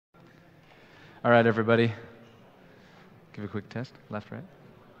All right, everybody. Give a quick test. Left, right.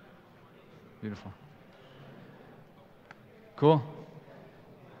 Beautiful. Cool.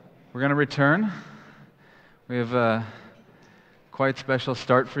 We're going to return. We have a quite special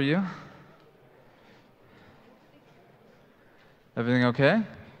start for you. Everything okay?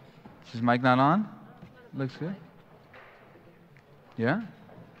 Is his mic not on? Looks good. Yeah?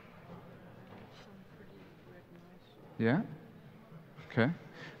 Yeah? Okay.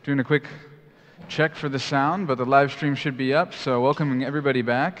 Doing a quick check for the sound, but the live stream should be up, so welcoming everybody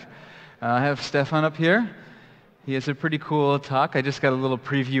back. I have Stephan up here. He has a pretty cool talk. I just got a little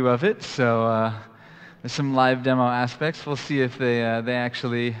preview of it, so there's some live demo aspects. We'll see if they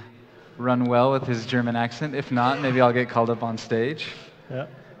actually run well with his German accent. If not, maybe I'll get called up on stage. Yeah.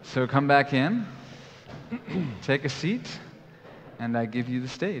 So come back in, take a seat, and I give you the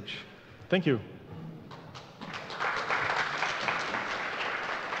stage. Thank you.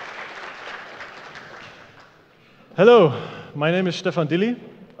 Hello, my name is Stephan Dilly.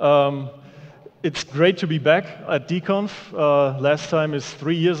 It's great to be back at DConf. Last time is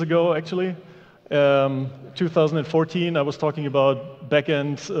 3 years ago, actually. 2014, I was talking about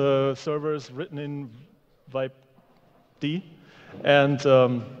backend servers written in vibd, and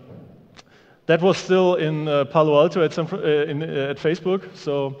that was still in Palo Alto at Facebook.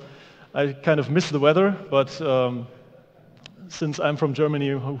 So I kind of missed the weather, but since I'm from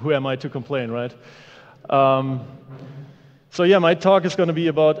Germany, who am I to complain, right? So yeah, my talk is going to be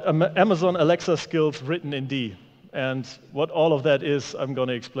about Amazon Alexa skills written in D. And what all of that is, I'm going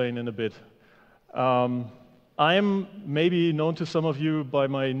to explain in a bit. I'm maybe known to some of you by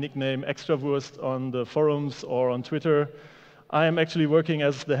my nickname Extrawurst on the forums or on Twitter. I am actually working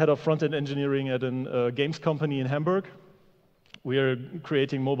as the head of front-end engineering at a games company in Hamburg. We are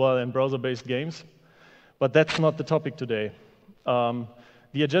creating mobile and browser-based games. But that's not the topic today.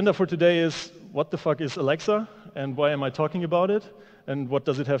 The agenda for today is, what the fuck is Alexa, and why am I talking about it, and what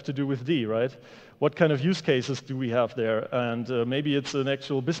does it have to do with D, right? What kind of use cases do we have there, and maybe it's an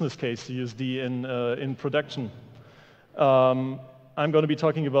actual business case to use D in production. I'm going to be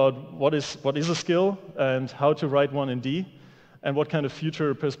talking about what is a skill, and how to write one in D, and what kind of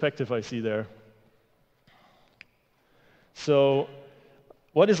future perspective I see there. So,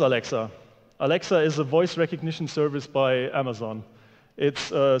 what is Alexa? Alexa is a voice recognition service by Amazon.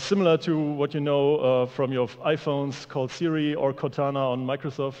 It's similar to what you know from your iPhones, called Siri, or Cortana on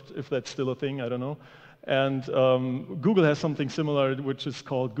Microsoft, if that's still a thing, I don't know. And Google has something similar, which is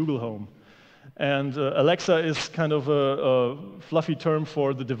called Google Home. And Alexa is kind of a fluffy term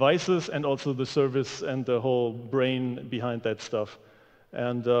for the devices and also the service and the whole brain behind that stuff.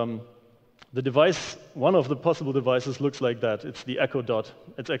 And the device, one of the possible devices, looks like that. It's the Echo Dot.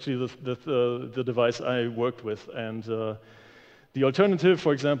 It's actually the device I worked with. And the alternative,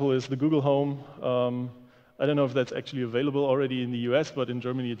 for example, is the Google Home. I don't know if that's actually available already in the US, but in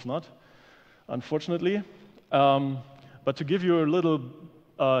Germany it's not, unfortunately. But to give you a little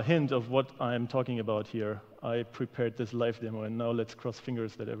hint of what I'm talking about here, I prepared this live demo, and now let's cross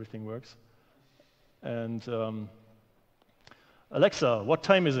fingers that everything works. And Alexa, what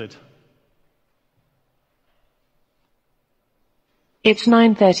time is it? It's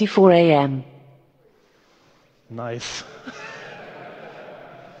 9:34 a.m. Nice.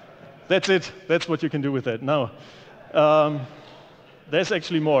 That's it. That's what you can do with that. Now, there's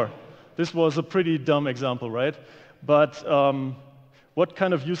actually more. This was a pretty dumb example, right? But what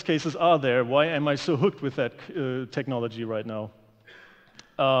kind of use cases are there? Why am I so hooked with that technology right now?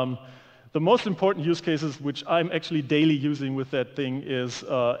 The most important use cases, which I'm actually daily using with that thing, is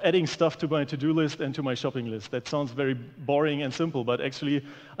adding stuff to my to-do list and to my shopping list. That sounds very boring and simple, but actually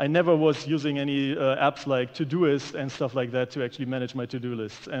I never was using any apps like Todoist and stuff like that to actually manage my to-do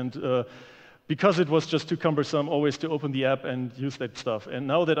lists. And because it was just too cumbersome always to open the app and use that stuff. And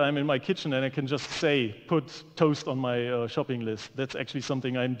now that I'm in my kitchen and I can just say, put toast on my shopping list, that's actually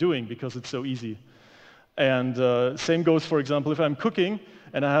something I'm doing because it's so easy. And same goes, for example, if I'm cooking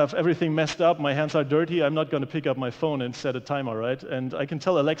and I have everything messed up, my hands are dirty, I'm not going to pick up my phone and set a timer, right? And I can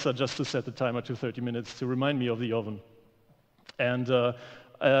tell Alexa just to set the timer to 30 minutes to remind me of the oven. And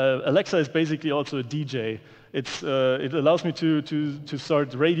Alexa is basically also a DJ. It allows me to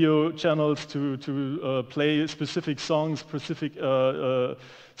start radio channels, to play specific songs, specific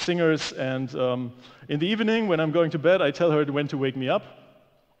singers. And in the evening, when I'm going to bed, I tell her when to wake me up,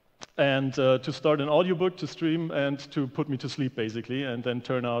 and to start an audiobook to stream and to put me to sleep, basically, and then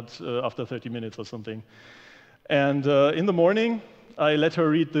turn out after 30 minutes or something. And in the morning, I let her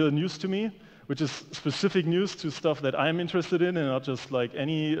read the news to me, which is specific news to stuff that I'm interested in, and not just like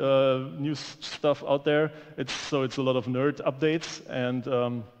any news stuff out there. So it's a lot of nerd updates.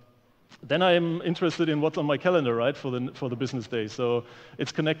 And Then I'm interested in what's on my calendar, right, for the business day. So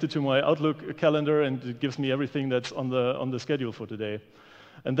it's connected to my Outlook calendar, and it gives me everything that's on the schedule for today.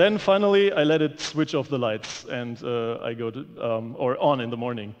 And then finally, I let it switch off the lights, and I go to, or on in the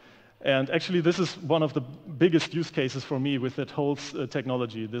morning. And actually, this is one of the biggest use cases for me with that whole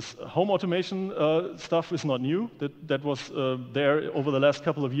technology. This home automation stuff is not new. That was there over the last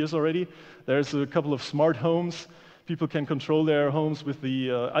couple of years already. There's a couple of smart homes. People can control their homes with the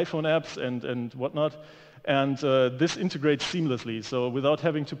iPhone apps and whatnot. And this integrates seamlessly. So without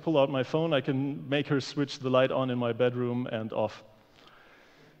having to pull out my phone, I can make her switch the light on in my bedroom and off.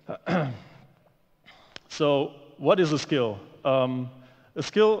 So what is a skill? A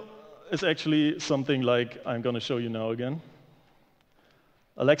skill is actually something like I'm going to show you now again.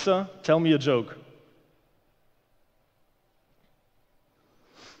 Alexa, tell me a joke.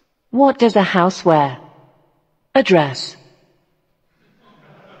 What does a house wear? A dress.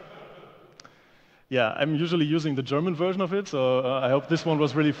 Yeah, I'm usually using the German version of it, so I hope this one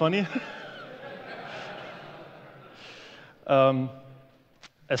was really funny.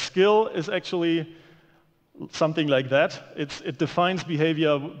 A skill is actually something like that. It defines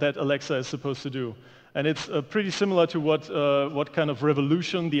behavior that Alexa is supposed to do. And it's pretty similar to what kind of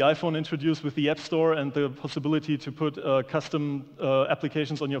revolution the iPhone introduced with the App Store and the possibility to put custom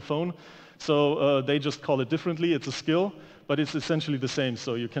applications on your phone. So they just call it differently. It's a skill, but it's essentially the same.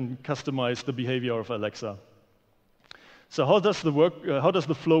 So you can customize the behavior of Alexa. So how does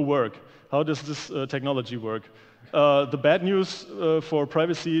the flow work? How does this technology work? The bad news for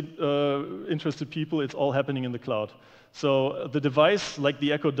privacy interested people, it's all happening in the cloud. So the device, like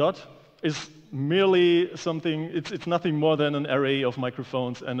the Echo Dot, is merely something, it's nothing more than an array of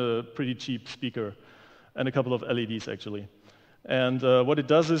microphones and a pretty cheap speaker, and a couple of LEDs actually. And what it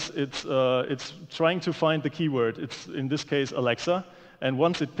does is it's trying to find the keyword. It's, in this case, Alexa. And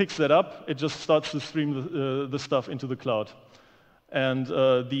once it picks that up, it just starts to stream the stuff into the cloud. And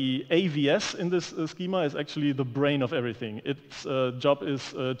the AVS in this schema is actually the brain of everything. Its job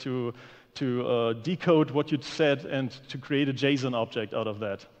is to decode what you said and to create a JSON object out of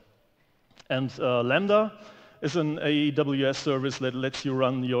that. And Lambda is an AWS service that lets you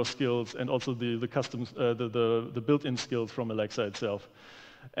run your skills and also the custom, the built-in skills from Alexa itself.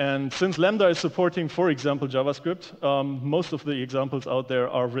 And since Lambda is supporting, for example, JavaScript, most of the examples out there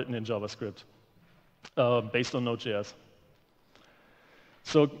are written in JavaScript based on Node.js.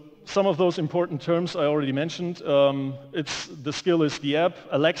 So some of those important terms I already mentioned. The skill is the app.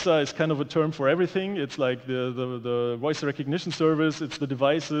 Alexa is kind of a term for everything. It's like the voice recognition service. It's the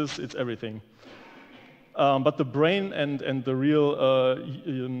devices. It's everything. But the brain and the real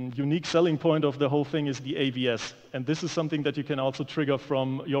unique selling point of the whole thing is the AVS. And this is something that you can also trigger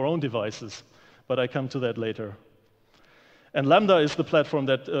from your own devices. But I come to that later. And Lambda is the platform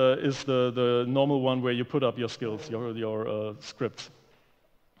that is the normal one where you put up your skills, your scripts.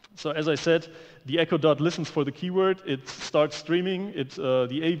 So as I said, the Echo Dot listens for the keyword. It starts streaming.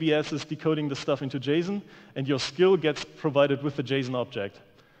 The AVS is decoding the stuff into JSON. And your skill gets provided with the JSON object.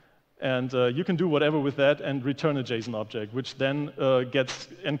 And you can do whatever with that and return a JSON object, which then gets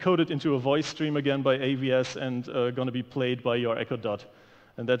encoded into a voice stream again by AVS and going to be played by your Echo Dot.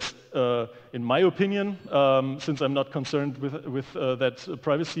 And that's, in my opinion, since I'm not concerned with that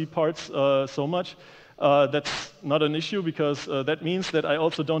privacy parts so much, that's not an issue because that means that I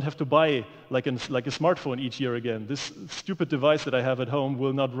also don't have to buy like a smartphone each year again. This stupid device that I have at home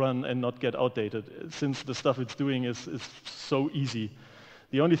will not run and not get outdated since the stuff it's doing is so easy.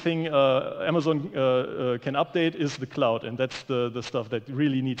 The only thing Amazon can update is the cloud, and that's the stuff that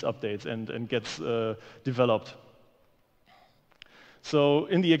really needs updates and gets developed. So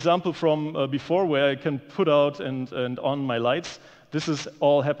in the example from before where I can put out and on my lights, this is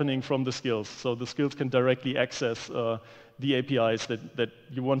all happening from the skills. So the skills can directly access the APIs that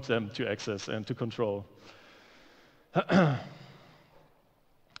you want them to access and to control.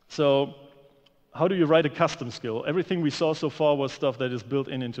 So how do you write a custom skill? Everything we saw so far was stuff that is built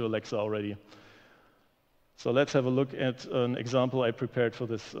into Alexa already. So let's have a look at an example I prepared for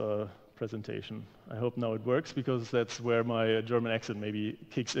this presentation. I hope now it works because that's where my German accent maybe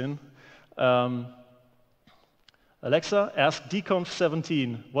kicks in. Alexa, ask DConf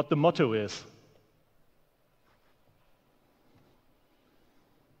 17 what the motto is.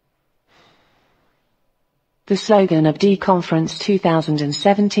 The slogan of DConference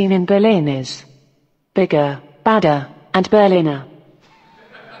 2017 in Berlin is bigger, badder, and Berliner.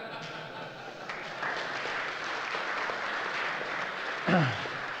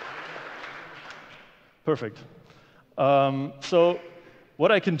 Perfect. So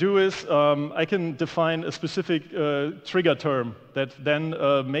what I can do is I can define a specific trigger term that then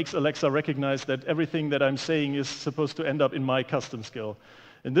makes Alexa recognize that everything that I'm saying is supposed to end up in my custom skill.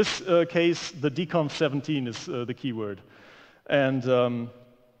 In this case, the DConf 17 is the keyword. And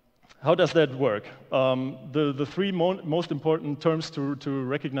how does that work? The three most important terms to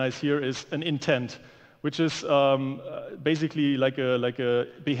recognize here is an intent, which is basically like a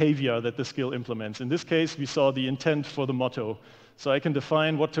behavior that the skill implements. In this case, we saw the intent for the motto. So I can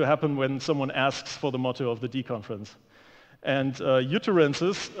define what to happen when someone asks for the motto of the D-conference. And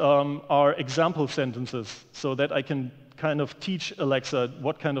utterances are example sentences, so that I can kind of teach Alexa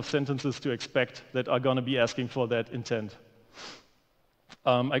what kind of sentences to expect that are going to be asking for that intent.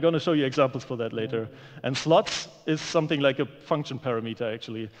 I'm going to show you examples for that later. And slots is something like a function parameter,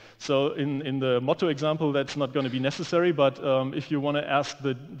 actually. So in the motto example, that's not going to be necessary, but if you want to ask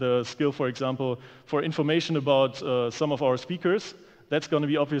the skill, for example, for information about some of our speakers, that's going to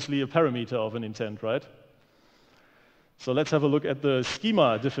be obviously a parameter of an intent, right? So let's have a look at the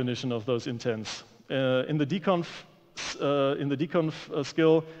schema definition of those intents. In the DConf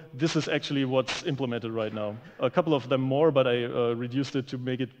skill, this is actually what's implemented right now. A couple of them more, but I reduced it to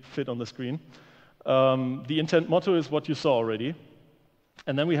make it fit on the screen. The intent motto is what you saw already.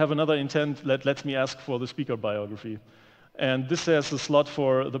 And then we have another intent that lets me ask for the speaker biography. And this has a slot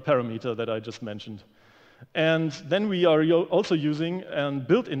for the parameter that I just mentioned. And then we are also using a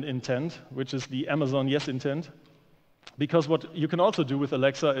built-in intent, which is the Amazon Yes intent. Because what you can also do with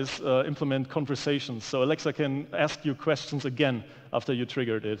Alexa is implement conversations. So Alexa can ask you questions again after you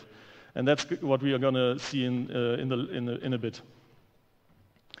triggered it. And that's what we are going to see in a bit.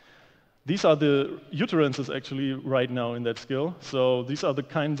 These are the utterances actually right now in that skill. So these are the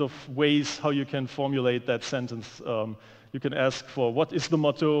kinds of ways how you can formulate that sentence. You can ask for what is the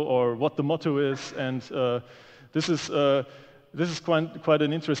motto or what the motto is. And this is quite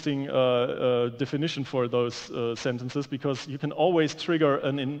an interesting definition for those sentences, because you can always trigger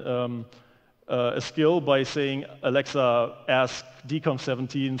a skill by saying, Alexa, ask DConf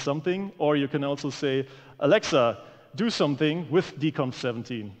 17 something, or you can also say, Alexa, do something with DConf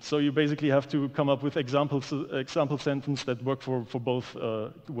 17. So you basically have to come up with example sentences that work for both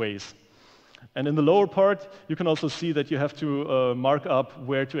ways. And in the lower part, you can also see that you have to mark up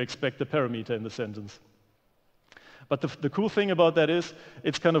where to expect the parameter in the sentence. But the cool thing about that is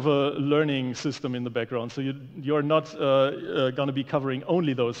it's kind of a learning system in the background. So you're not going to be covering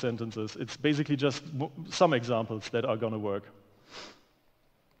only those sentences. It's basically just some examples that are going to work.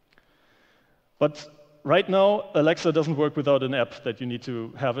 But right now, Alexa doesn't work without an app that you need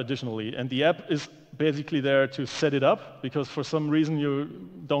to have additionally. And the app is basically there to set it up, because for some reason you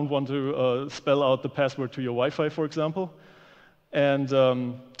don't want to spell out the password to your Wi-Fi, for example. And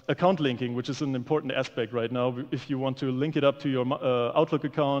account linking, which is an important aspect right now. If you want to link it up to your Outlook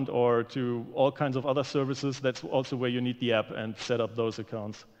account or to all kinds of other services, that's also where you need the app and set up those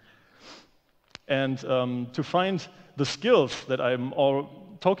accounts. And to find the skills that I'm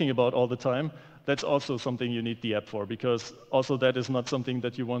talking about all the time, that's also something you need the app for, because also that is not something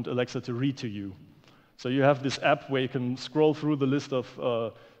that you want Alexa to read to you. So you have this app where you can scroll through the list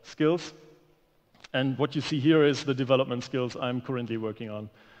of skills. And what you see here is the development skills I'm currently working on.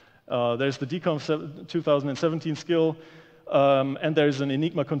 There's the DConf 2017 skill, and there's an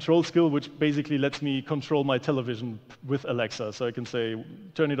Enigma control skill, which basically lets me control my television with Alexa. So I can say,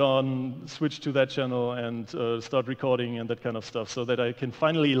 turn it on, switch to that channel, and start recording and that kind of stuff, so that I can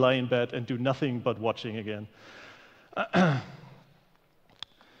finally lie in bed and do nothing but watching again.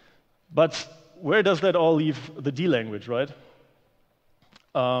 But where does that all leave the D language, right?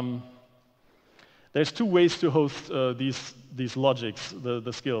 There's two ways to host these logics,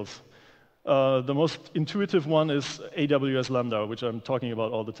 the skills. The most intuitive one is AWS Lambda, which I'm talking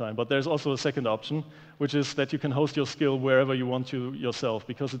about all the time. But there's also a second option, which is that you can host your skill wherever you want to yourself,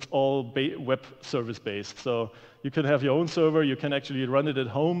 because it's all web service based. So you can have your own server, you can actually run it at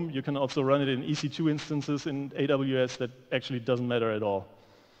home, you can also run it in EC2 instances in AWS. That actually doesn't matter at all.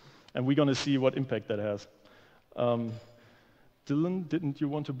 And we're going to see what impact that has. Dylan, didn't you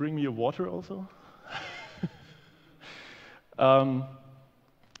want to bring me a water also?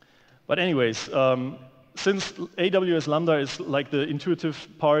 But anyways, since AWS Lambda is like the intuitive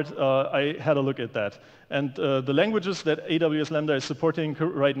part, I had a look at that. And the languages that AWS Lambda is supporting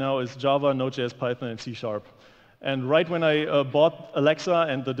right now is Java, Node.js, Python, and C#. And right when I bought Alexa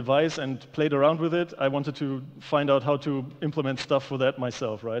and the device and played around with it, I wanted to find out how to implement stuff for that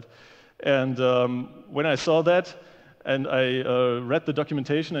myself, right? And when I saw that, and I read the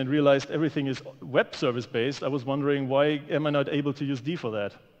documentation and realized everything is web service based, I was wondering, why am I not able to use D for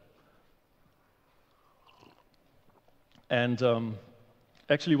that? And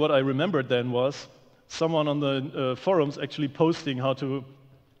actually what I remembered then was someone on the forums actually posting how to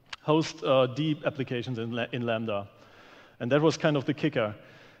host D applications in Lambda. And that was kind of the kicker.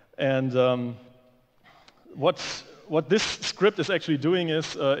 And what this script is actually doing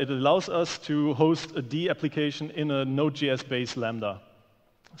is it allows us to host a D application in a Node.js-based Lambda.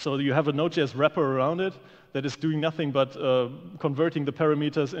 So you have a Node.js wrapper around it that is doing nothing but converting the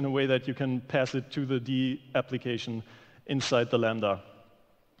parameters in a way that you can pass it to the D application inside the Lambda.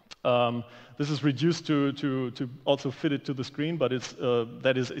 This is reduced to also fit it to the screen, but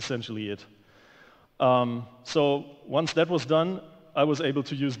that is essentially it. So once that was done, I was able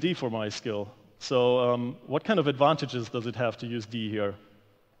to use D for my skill. So what kind of advantages does it have to use D here?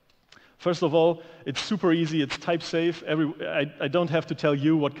 First of all, it's super easy, it's type safe. I don't have to tell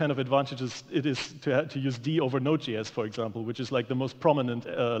you what kind of advantages it is to use D over Node.js, for example, which is like the most prominent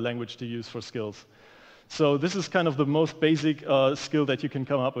language to use for skills. So this is kind of the most basic skill that you can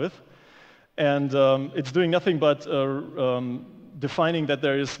come up with. And it's doing nothing but defining that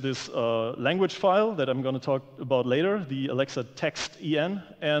there is this language file that I'm going to talk about later, the Alexa text en,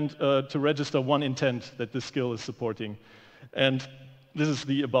 and to register one intent that this skill is supporting. And this is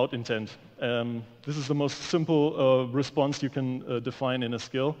the about intent. This is the most simple response you can define in a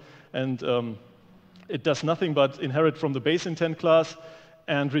skill. And it does nothing but inherit from the base intent class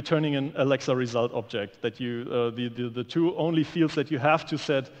and returning an Alexa result object. That the two only fields that you have to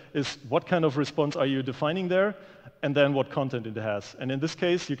set is what kind of response are you defining there, and then what content it has. And in this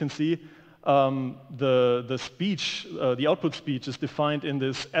case, you can see the speech, the output speech is defined in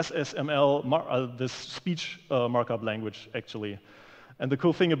this SSML, this speech markup language, actually. And the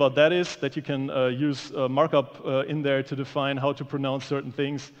cool thing about that is that you can use markup in there to define how to pronounce certain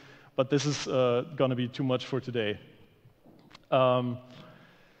things, but this is going to be too much for today.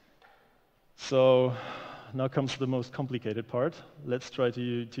 So now comes the most complicated part. Let's try to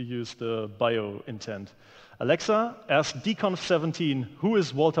use the bio intent. Alexa, ask DConf 17, who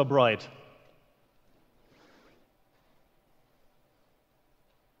is Walter Bright?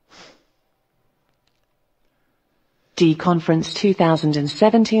 DConference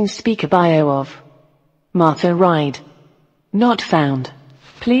 2017 speaker bio of Martha Ride. Not found.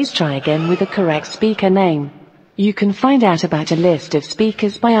 Please try again with the correct speaker name. You can find out about a list of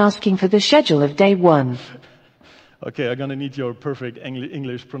speakers by asking for the schedule of day 1. Okay, I'm going to need your perfect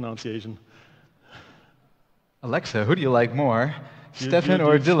English pronunciation. Alexa, who do you like more, Stephan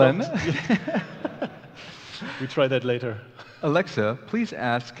or Dylan? We try that later. Alexa, please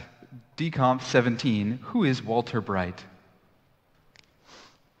ask DConf 17, who is Walter Bright?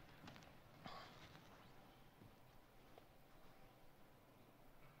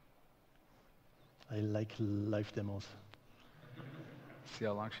 I like live demos. See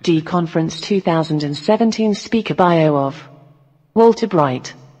how long she DConference 2017 speaker bio of Walter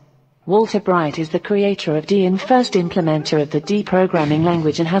Bright. Walter Bright is the creator of D and first implementer of the D programming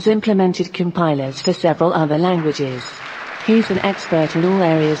language and has implemented compilers for several other languages. He's an expert in all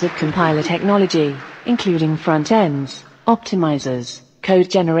areas of compiler technology, including front ends, optimizers, code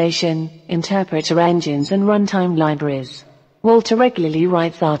generation, interpreter engines and runtime libraries. Walter regularly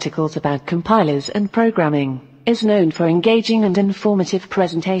writes articles about compilers and programming, is known for engaging and informative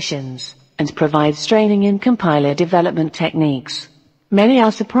presentations, and provides training in compiler development techniques. Many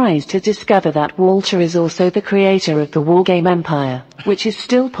are surprised to discover that Walter is also the creator of the wargame Empire, which is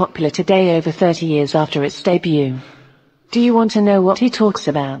still popular today over 30 years after its debut. Do you want to know what he talks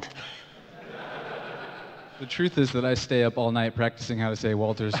about? The truth is that I stay up all night practicing how to say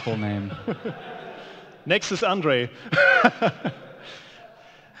Walter's full name. Next is Andre.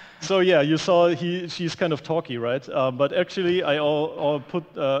 So yeah, you saw she's kind of talky, right? But actually, I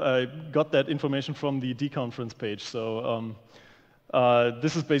got that information from the DConference page. So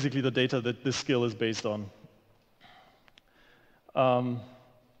this is basically the data that this skill is based on.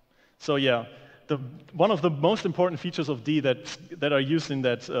 So yeah, one of the most important features of D that are used in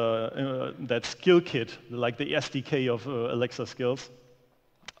that skill kit, like the SDK of Alexa skills,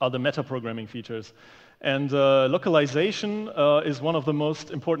 are the metaprogramming features. And localization is one of the most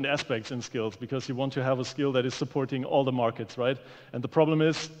important aspects in skills because you want to have a skill that is supporting all the markets, right? And the problem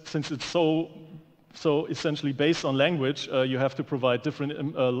is, since it's so essentially based on language, you have to provide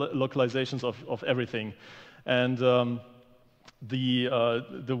different localizations of everything. And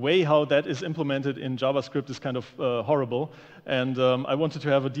the way how that is implemented in JavaScript is kind of horrible. And I wanted to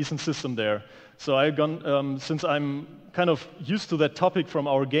have a decent system there. So since I'm kind of used to that topic from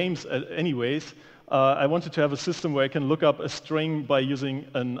our games anyways, I wanted to have a system where I can look up a string by using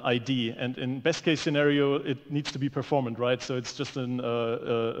an ID, and in best case scenario, it needs to be performant, right? So it's just a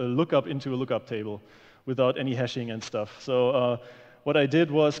lookup into a lookup table without any hashing and stuff. So what I did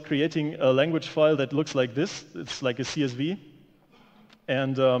was creating a language file that looks like this. It's like a CSV.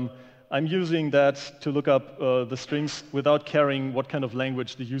 And I'm using that to look up the strings without caring what kind of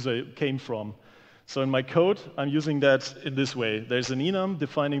language the user came from. So in my code, I'm using that in this way. There's an enum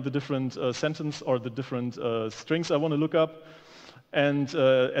defining the different sentence or the different strings I want to look up. And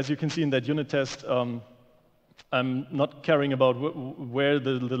as you can see in that unit test, I'm not caring about where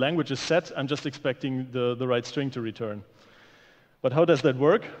the language is set. I'm just expecting the right string to return. But how does that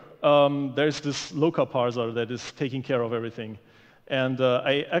work? There's this local parser that is taking care of everything. And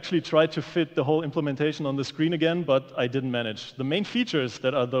I actually tried to fit the whole implementation on the screen again, but I didn't manage. The main features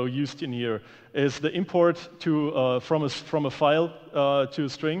that are though used in here is the import from a file to a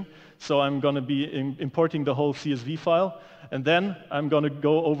string. So I'm going to be importing the whole CSV file. And then I'm going to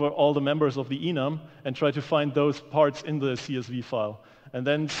go over all the members of the enum and try to find those parts in the CSV file. And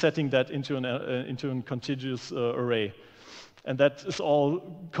then setting that into a contiguous array. And that is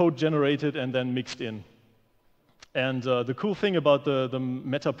all code generated and then mixed in. And the cool thing about the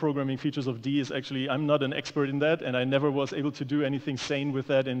meta-programming features of D is actually I'm not an expert in that, and I never was able to do anything sane with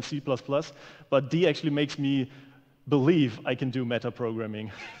that in C++. But D actually makes me believe I can do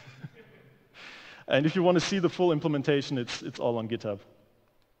meta-programming. And if you want to see the full implementation, it's all on GitHub.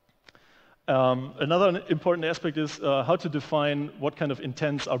 Another important aspect is how to define what kind of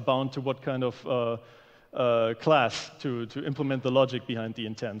intents are bound to what kind of class to implement the logic behind the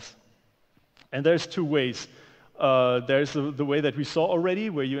intents. And there's two ways. There's the way that we saw already,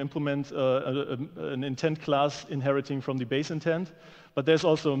 where you implement an intent class inheriting from the base intent. But there's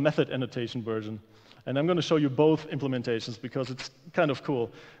also a method annotation version. And I'm going to show you both implementations because it's kind of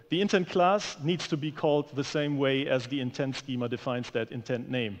cool. The intent class needs to be called the same way as the intent schema defines that intent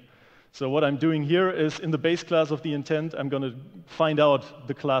name. So what I'm doing here is in the base class of the intent, I'm going to find out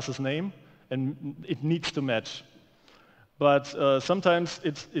the class's name, and it needs to match. But sometimes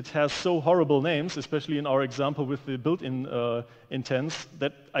it has so horrible names, especially in our example with the built-in intents,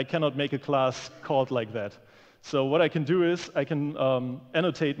 that I cannot make a class called like that. So what I can do is I can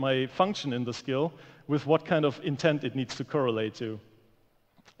annotate my function in the skill with what kind of intent it needs to correlate to.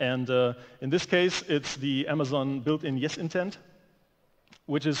 And in this case, it's the Amazon built-in yes intent,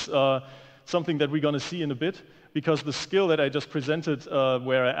 which is something that we're going to see in a bit, because the skill that I just presented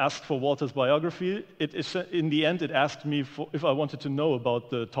where I asked for Walter's biography, in the end it asked me if I wanted to know about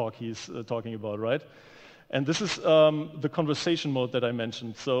the talk he's talking about, right? And this is the conversation mode that I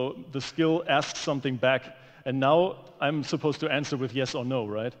mentioned. So the skill asks something back, and now I'm supposed to answer with yes or no,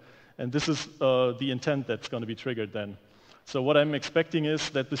 right? And this is the intent that's going to be triggered then. So what I'm expecting is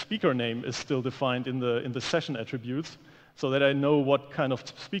that the speaker name is still defined in the session attributes, so that I know what kind of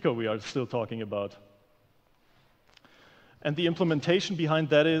speaker we are still talking about. And the implementation behind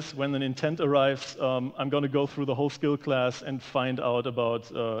that is when an intent arrives, I'm going to go through the whole skill class and find out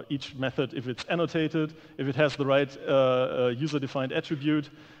about each method, if it's annotated, if it has the right user-defined attribute,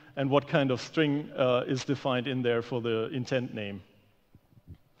 and what kind of string is defined in there for the intent name.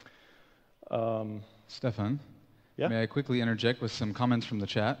 Stephan, yeah? May I quickly interject with some comments from the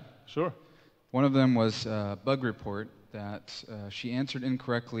chat? Sure. One of them was a bug report that she answered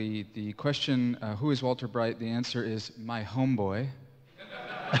incorrectly. The question, who is Walter Bright? The answer is my homeboy.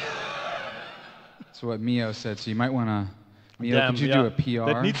 That's what Mio said, so you might want to, Mio, could you do a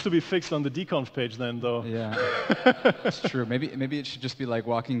PR? That needs to be fixed on the DConf page then, though. Yeah, it's true. Maybe it should just be like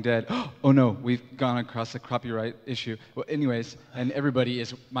Walking Dead. Oh no, we've gone across a copyright issue. Well, anyways, and everybody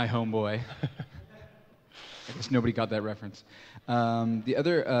is my homeboy. I guess nobody got that reference. The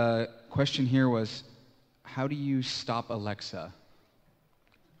other question here was, how do you stop Alexa?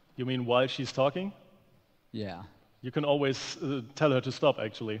 You mean while she's talking? Yeah. You can always tell her to stop,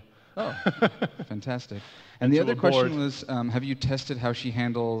 actually. Oh, fantastic. And the other question was, have you tested how she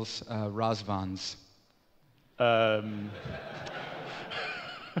handles Razvans? I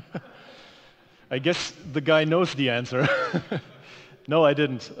guess the guy knows the answer. No, I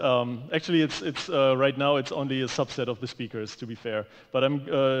didn't. Actually, it's right now it's only a subset of the speakers, to be fair. But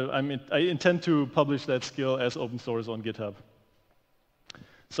I intend to publish that skill as open source on GitHub.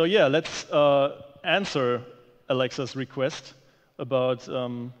 So yeah, let's answer Alexa's request about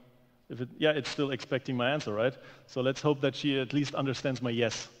it's still expecting my answer, right? So let's hope that she at least understands my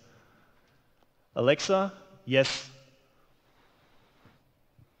yes. Alexa, yes.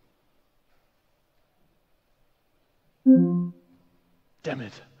 Damn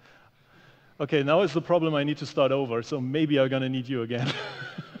it. Okay, now is the problem I need to start over, so maybe I'm going to need you again.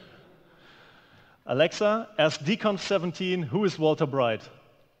 Alexa, ask DConf 17, who is Walter Bright?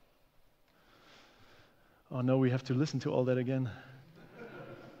 Oh no, we have to listen to all that again.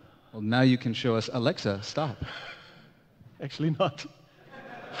 Well, now you can show us, Alexa, stop. Actually not.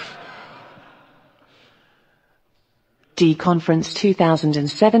 DConference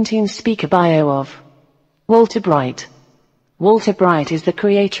 2017 speaker bio of Walter Bright. Walter Bright is the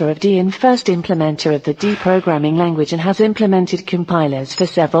creator of D and first implementer of the D programming language and has implemented compilers for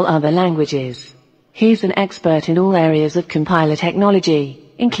several other languages. He's an expert in all areas of compiler technology,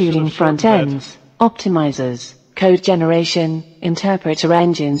 including front ends, optimizers, code generation, interpreter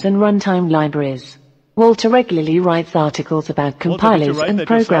engines and runtime libraries. Walter regularly writes articles about compilers and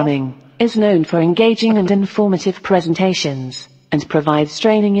programming, is known for engaging and informative presentations, and provides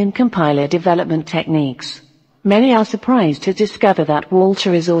training in compiler development techniques. Many are surprised to discover that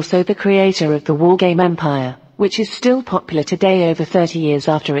Walter is also the creator of the wargame Empire, which is still popular today over 30 years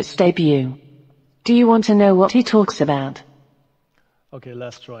after its debut. Do you want to know what he talks about? Okay,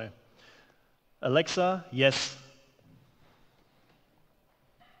 last try. Alexa, yes.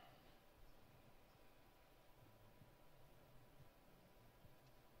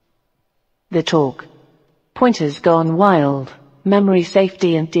 The talk. Pointers Gone Wild, Memory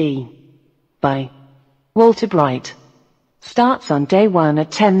Safety and D. By Walter Bright. Starts on day 1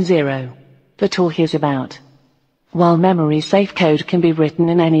 at 10:00. The talk is about while memory-safe code can be written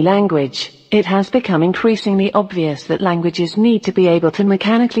in any language, it has become increasingly obvious that languages need to be able to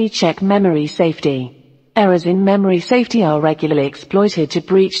mechanically check memory safety. Errors in memory safety are regularly exploited to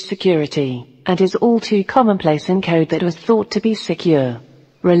breach security, and is all too commonplace in code that was thought to be secure.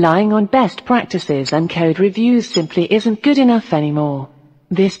 Relying on best practices and code reviews simply isn't good enough anymore.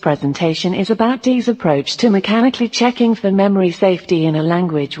 This presentation is about D's approach to mechanically checking for memory safety in a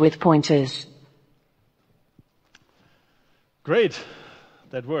language with pointers. Great,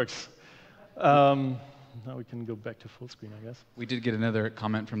 that works. Now we can go back to full screen, I guess. We did get another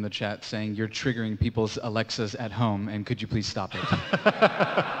comment from the chat saying you're triggering people's Alexas at home, and could you please stop it?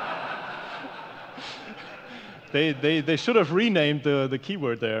 They should have renamed the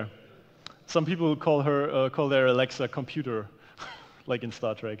keyword there. Some people call their Alexa computer, like in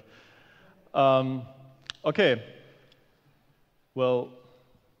Star Trek. Okay. Well,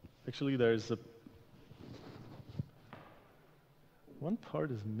 actually, there's one part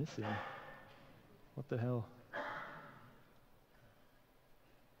is missing. What the hell?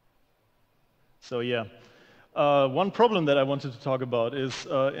 So yeah. One problem that I wanted to talk about is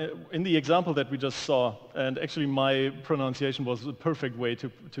in the example that we just saw, and actually my pronunciation was the perfect way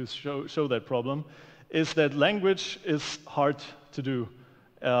to show that problem, is that language is hard to do.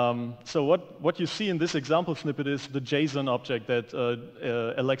 So what you see in this example snippet is the JSON object that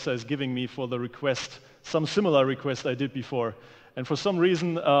Alexa is giving me for the request, some similar request I did before. And for some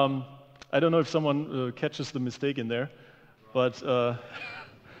reason, I don't know if someone catches the mistake in there, but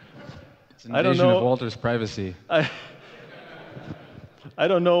it's an invasion of Walter's privacy. I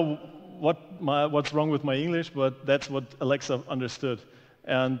don't know what's wrong with my English, but that's what Alexa understood.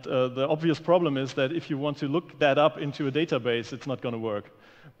 And the obvious problem is that if you want to look that up into a database, it's not going to work.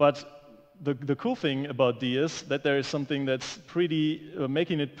 But the cool thing about D is that there is something that's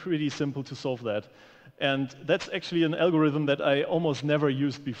making it pretty simple to solve that. And that's actually an algorithm that I almost never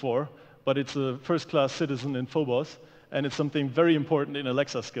used before, but it's a first-class citizen in Phobos. And it's something very important in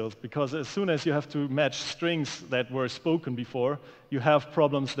Alexa skills, because as soon as you have to match strings that were spoken before, you have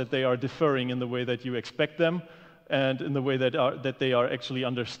problems that they are differing in the way that you expect them and in the way that they are actually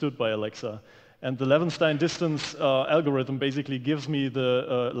understood by Alexa. And the Levenstein distance algorithm basically gives me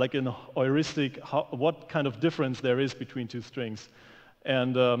like an heuristic what kind of difference there is between two strings.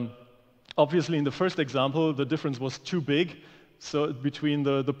 And obviously in the first example, the difference was too big. So between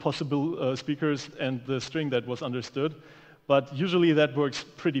the possible speakers and the string that was understood. But usually that works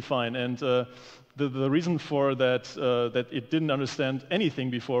pretty fine. And the reason for that, that it didn't understand anything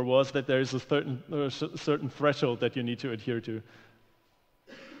before was that there is a certain threshold that you need to adhere to.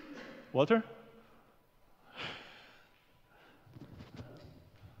 Walter?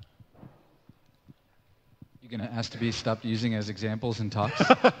 You're going to ask to be stopped using as examples in talks?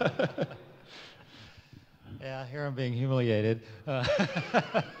 Yeah, here I'm being humiliated.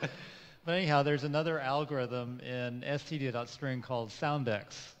 But anyhow, there's another algorithm in std.string called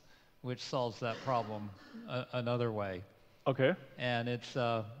soundex, which solves that problem another way. Okay. And it's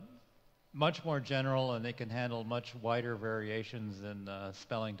much more general, and it can handle much wider variations in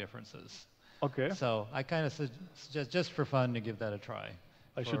spelling differences. Okay. So I kind of suggest, just for fun, to give that a try.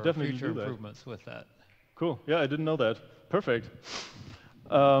 I should definitely future do that. improvements with that. Cool. Yeah, I didn't know that. Perfect.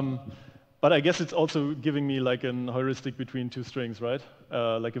 But I guess it's also giving me like an heuristic between two strings, right?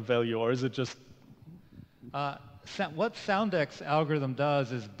 Like a value, or is it just? What soundex algorithm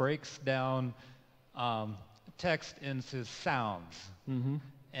does is breaks down text into sounds,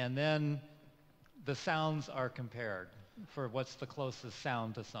 and then the sounds are compared. for what's the closest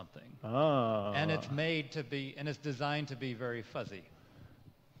sound to something. Ah. And it's made to be, and it's designed to be very fuzzy.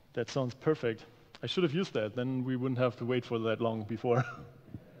 That sounds perfect. I should have used that. Then we wouldn't have to wait for that long before.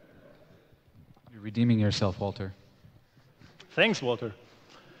 You're redeeming yourself, Walter. Thanks, Walter.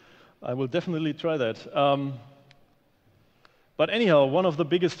 I will definitely try that. But anyhow, one of the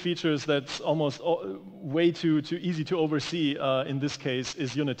biggest features that's almost way too easy to oversee in this case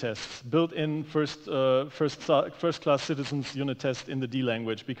is unit tests. Built-in first-class citizens unit test in the D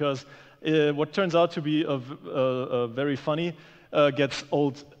language, because what turns out to be very funny gets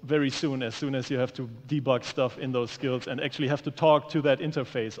old very soon as you have to debug stuff in those skills and actually have to talk to that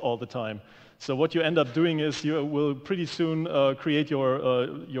interface all the time. So what you end up doing is you will pretty soon create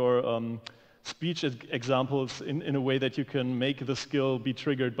your speech examples in a way that you can make the skill be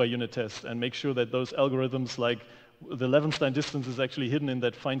triggered by unit tests and make sure that those algorithms, like the Levenstein distance is actually hidden in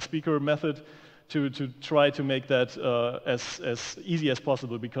that find speaker method, to try to make that as easy as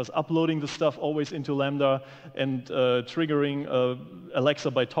possible, because uploading the stuff always into Lambda and triggering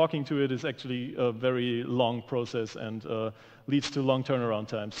Alexa by talking to it is actually a very long process and leads to long turnaround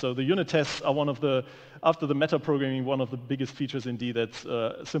times. So the unit tests are after the meta-programming, one of the biggest features in D that's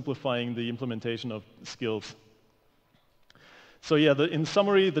simplifying the implementation of skills. So yeah, in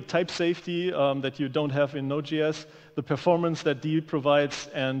summary, the type safety that you don't have in Node.js, the performance that D provides,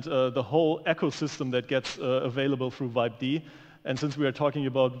 and the whole ecosystem that gets available through VibeD. And since we are talking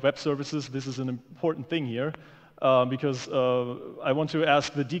about web services, this is an important thing here, because I want to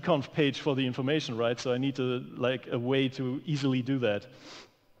ask the DConf page for the information, right? So I need a way to easily do that.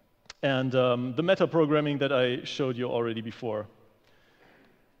 And the meta-programming that I showed you already before.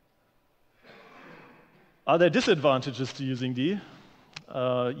 Are there disadvantages to using D?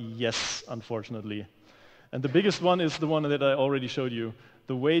 Yes, unfortunately. And the biggest one is the one that I already showed you.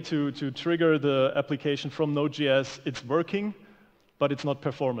 The way to trigger the application from Node.js, it's working, but it's not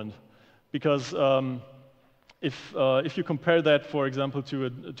performant. Because if you compare that, for example,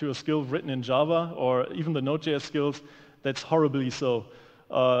 to a skill written in Java, or even the Node.js skills, that's horribly so.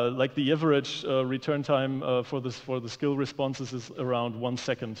 Like the average return time for the skill responses is around 1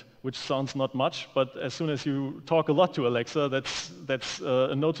 second, which sounds not much, but as soon as you talk a lot to Alexa, that's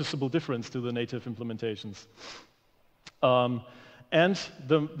a noticeable difference to the native implementations. And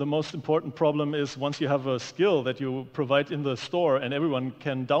the most important problem is once you have a skill that you provide in the store and everyone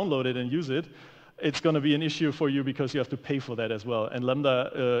can download it and use it, it's going to be an issue for you because you have to pay for that as well. And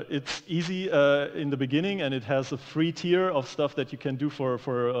Lambda, it's easy in the beginning, and it has a free tier of stuff that you can do for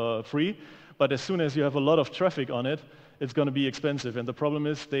free. But as soon as you have a lot of traffic on it, it's going to be expensive. And the problem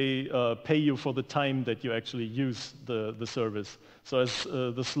is they pay you for the time that you actually use the service. So as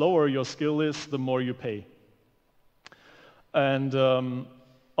the slower your skill is, the more you pay. And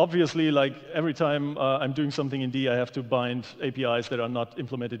obviously, like every time I'm doing something in D, I have to bind APIs that are not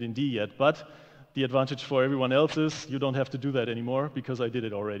implemented in D yet. But the advantage for everyone else is you don't have to do that anymore because I did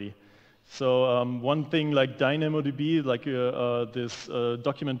it already. So one thing like DynamoDB, like this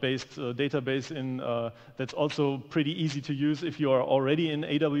document-based database that's also pretty easy to use if you are already in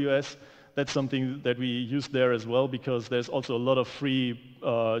AWS. That's something that we use there as well, because there's also a lot of free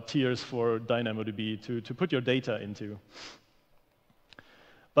tiers for DynamoDB to put your data into.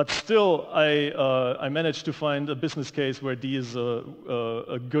 But still, I managed to find a business case where D is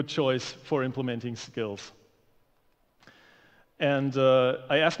a good choice for implementing skills. And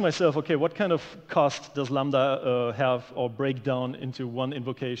I asked myself, okay, what kind of cost does Lambda have or break down into one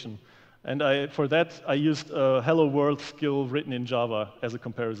invocation? And for that, I used a Hello World skill written in Java as a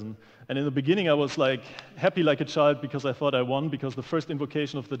comparison. And in the beginning, I was like happy like a child because I thought I won, because the first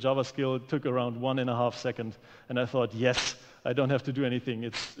invocation of the Java skill took around 1.5 seconds. And I thought, yes, I don't have to do anything.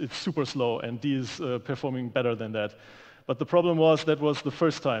 It's super slow, and D is performing better than that. But the problem was that was the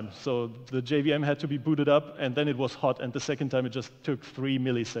first time. So the JVM had to be booted up, and then it was hot. And the second time, it just took 3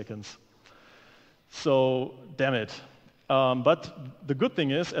 milliseconds. So damn it. But the good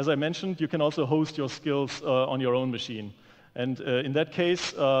thing is, as I mentioned, you can also host your skills on your own machine. And in that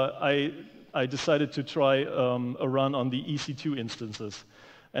case, I decided to try a run on the EC2 instances.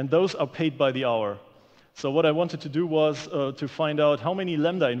 And those are paid by the hour. So what I wanted to do was to find out how many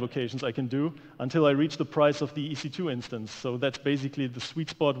Lambda invocations I can do until I reach the price of the EC2 instance. So that's basically the sweet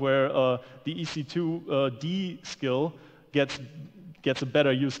spot where the EC2 D skill gets a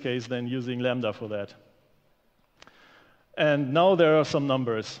better use case than using Lambda for that. And now there are some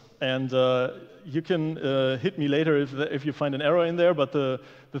numbers. And you can hit me later if you find an error in there, but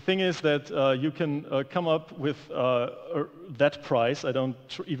the thing is that you can come up with that price. I don't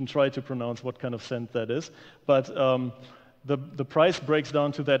even try to pronounce what kind of cent that is, but the price breaks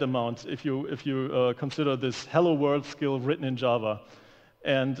down to that amount if you consider this hello world skill written in Java.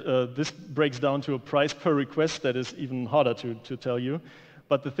 And this breaks down to a price per request that is even harder to tell you.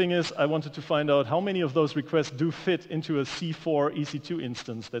 But the thing is, I wanted to find out how many of those requests do fit into a C4 EC2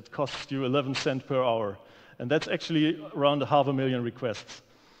 instance that costs you 11 cents per hour. And that's actually around 500,000 requests.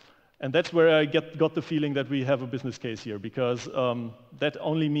 And that's where I got the feeling that we have a business case here, because that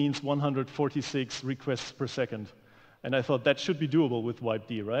only means 146 requests per second. And I thought that should be doable with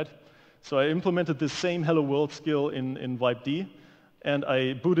wiped, right? So I implemented this same hello world skill in wiped, and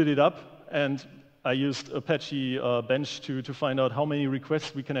I booted it up, and I used Apache Bench to find out how many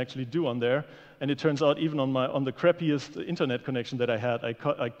requests we can actually do on there. And it turns out even on the crappiest internet connection that I had,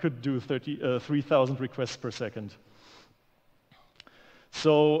 I could do 3,000 requests per second.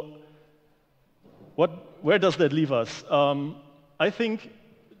 So where does that leave us? I think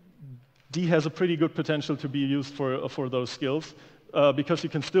D has a pretty good potential to be used for those skills because you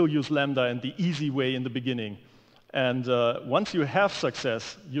can still use Lambda in the easy way in the beginning. And once you have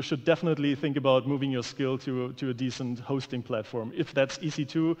success, you should definitely think about moving your skill to a decent hosting platform. If that's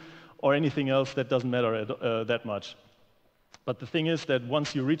EC2 or anything else, that doesn't matter that much. But the thing is that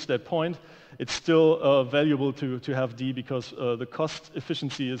once you reach that point, it's still valuable to have D because the cost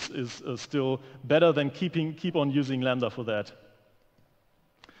efficiency is still better than keep on using Lambda for that.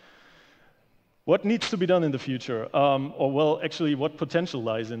 What needs to be done in the future? Or well, actually, what potential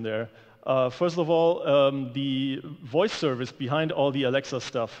lies in there? First of all, the voice service behind all the Alexa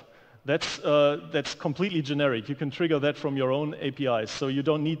stuff, that's completely generic. You can trigger that from your own APIs, so you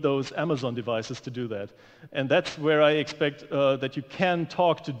don't need those Amazon devices to do that. And that's where I expect that you can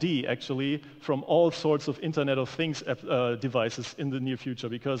talk to D, actually, from all sorts of Internet of Things devices in the near future,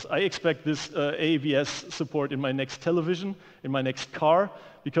 because I expect this AVS support in my next television, in my next car,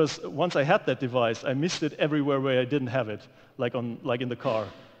 because once I had that device, I missed it everywhere where I didn't have it, like in the car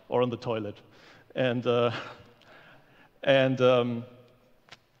or on the toilet.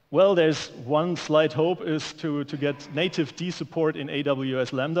 Well, there's one slight hope is to get native D support in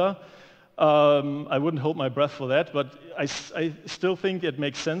AWS Lambda. I wouldn't hold my breath for that, but I still think it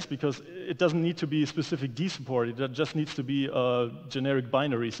makes sense because it doesn't need to be specific D support. It just needs to be generic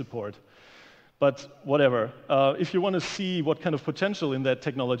binary support. But whatever. If you want to see what kind of potential in that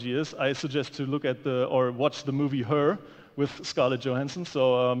technology is, I suggest to look at or watch the movie Her with Scarlett Johansson.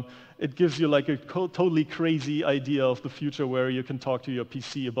 So it gives you like a totally crazy idea of the future where you can talk to your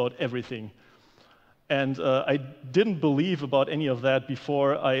PC about everything. And I didn't believe about any of that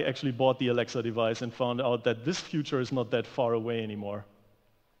before I actually bought the Alexa device and found out that this future is not that far away anymore.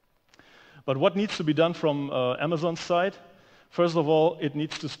 But what needs to be done from Amazon's side? First of all, it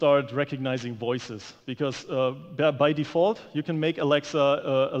needs to start recognizing voices, because by default, you can make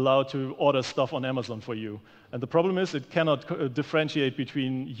Alexa allow to order stuff on Amazon for you. And the problem is it cannot differentiate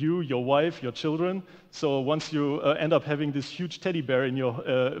between you, your wife, your children. So once you end up having this huge teddy bear in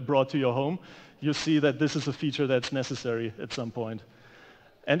brought to your home, you see that this is a feature that's necessary at some point.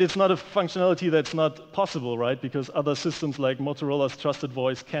 And it's not a functionality that's not possible, right? Because other systems like Motorola's Trusted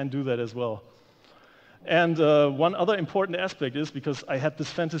Voice can do that as well. And one other important aspect is because I had this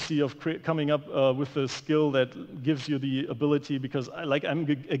fantasy of coming up with a skill that gives you the ability, because I'm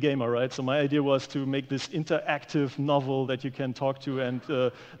a gamer, right? So my idea was to make this interactive novel that you can talk to and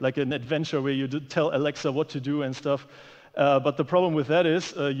like an adventure where you tell Alexa what to do and stuff. But the problem with that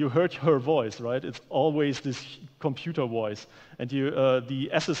is you heard her voice, right? It's always this computer voice. And the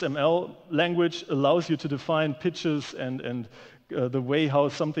SSML language allows you to define pitches and the way how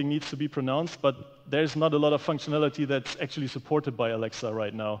something needs to be pronounced, but there's not a lot of functionality that's actually supported by Alexa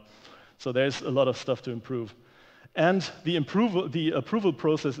right now. So there's a lot of stuff to improve. And the approval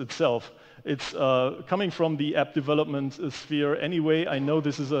process itself, it's coming from the app development sphere anyway. I know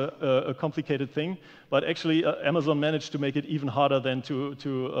this is a complicated thing, but actually Amazon managed to make it even harder than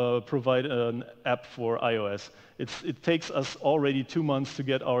to provide an app for iOS. It takes us already 2 months to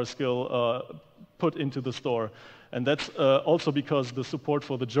get our skill put into the store. And that's also because the support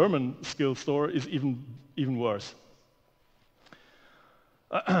for the German skill store is even worse.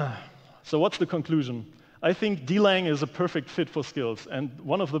 So what's the conclusion? I think D-Lang is a perfect fit for skills, and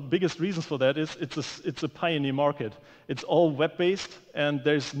one of the biggest reasons for that is it's a pioneer market. It's all web-based, and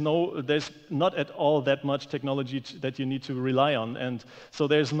there's not at all that much technology that you need to rely on, and so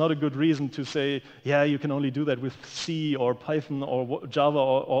there's not a good reason to say, yeah, you can only do that with C or Python or Java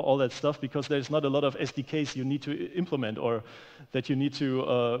or all that stuff, because there's not a lot of SDKs you need to implement or that you need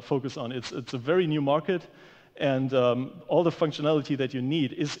to focus on. It's a very new market, and all the functionality that you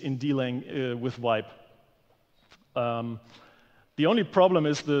need is in D-Lang with Vibe. The only problem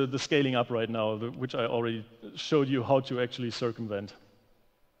is the scaling up right now, which I already showed you how to actually circumvent.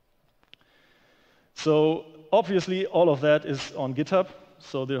 So obviously all of that is on GitHub.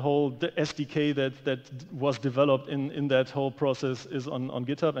 So the whole SDK that was developed in that whole process is on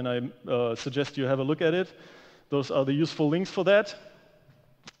GitHub, and I suggest you have a look at it. Those are the useful links for that.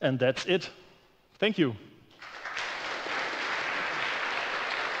 And that's it. Thank you.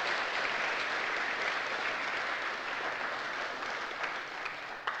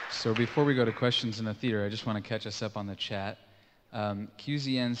 So before we go to questions in the theater, I just want to catch us up on the chat.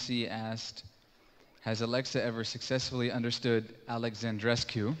 QZNC asked, has Alexa ever successfully understood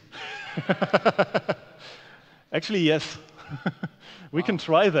Alexandrescu? Actually, yes. We can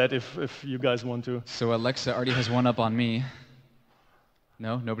try that if you guys want to. So Alexa already has one up on me.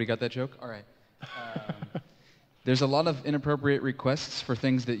 No? Nobody got that joke? All right. There's a lot of inappropriate requests for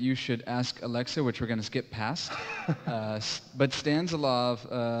things that you should ask Alexa, which we're going to skip past. But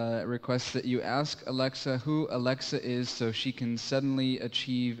Stanzalov requests that you ask Alexa who Alexa is so she can suddenly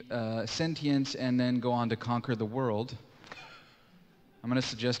achieve sentience and then go on to conquer the world. I'm going to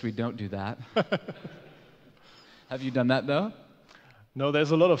suggest we don't do that. Have you done that, though? No,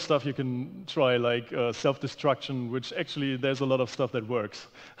 there's a lot of stuff you can try, like self-destruction, which actually there's a lot of stuff that works.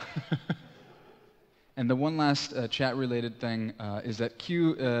 And the one last chat-related thing is that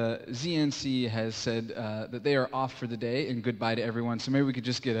ZNC has said that they are off for the day and goodbye to everyone. So maybe we could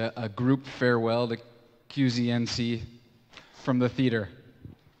just get a group farewell to QZNC from the theater.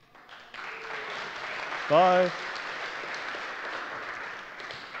 Bye.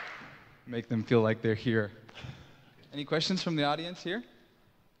 Make them feel like they're here. Any questions from the audience here?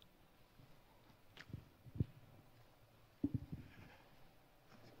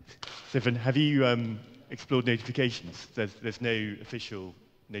 Stephan, have you explored notifications? There's no official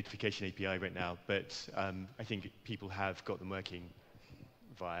notification API right now, but I think people have got them working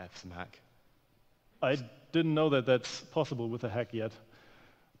via some hack. I didn't know that that's possible with a hack yet.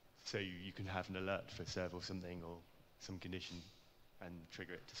 So you can have an alert for a server or something, or some condition, and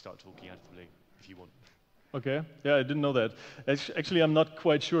trigger it to start talking out of the blue if you want. Okay, yeah, I didn't know that. Actually, I'm not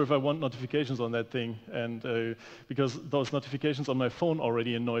quite sure if I want notifications on that thing, and because those notifications on my phone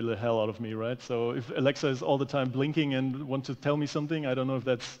already annoy the hell out of me, right? So if Alexa is all the time blinking and wants to tell me something, I don't know if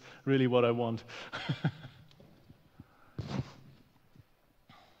that's really what I want.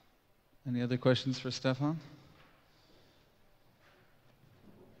 Any other questions for Stephan?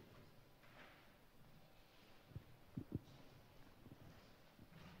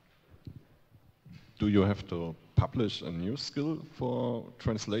 Do you have to publish a new skill for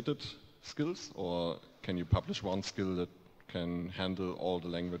translated skills, or can you publish one skill that can handle all the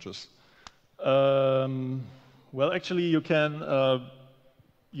languages? Well, actually, you can.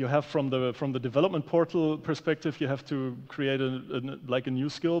 You have from the development portal perspective, you have to create a new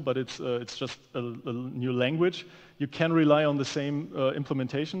skill, but it's just a new language. You can rely on the same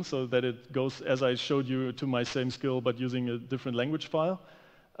implementation, so that it goes as I showed you to my same skill, but using a different language file.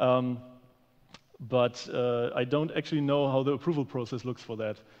 But I don't actually know how the approval process looks for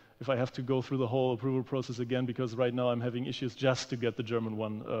that. If I have to go through the whole approval process again, because right now I'm having issues just to get the German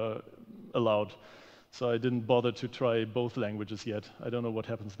one allowed. So I didn't bother to try both languages yet. I don't know what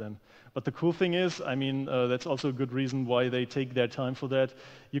happens then. But the cool thing is, I mean, that's also a good reason why they take their time for that.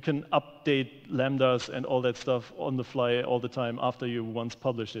 You can update lambdas and all that stuff on the fly all the time after you once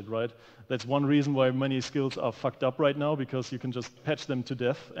published it, right? That's one reason why many skills are fucked up right now, because you can just patch them to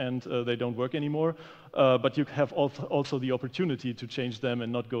death and they don't work anymore. But you have also the opportunity to change them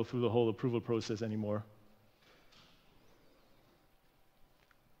and not go through the whole approval process anymore.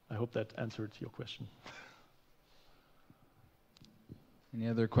 I hope that answered your question. Any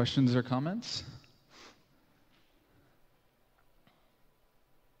other questions or comments?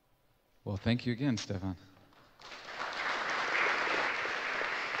 Well, thank you again, Stephan.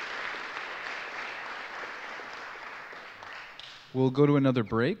 We'll go to another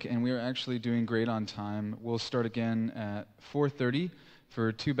break, and we are actually doing great on time. We'll start again at 4:30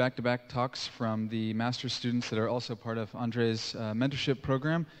 for 2 back-to-back talks from the master's students that are also part of Andre's mentorship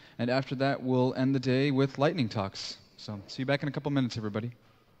program. And after that, we'll end the day with lightning talks. So see you back in a couple minutes, everybody.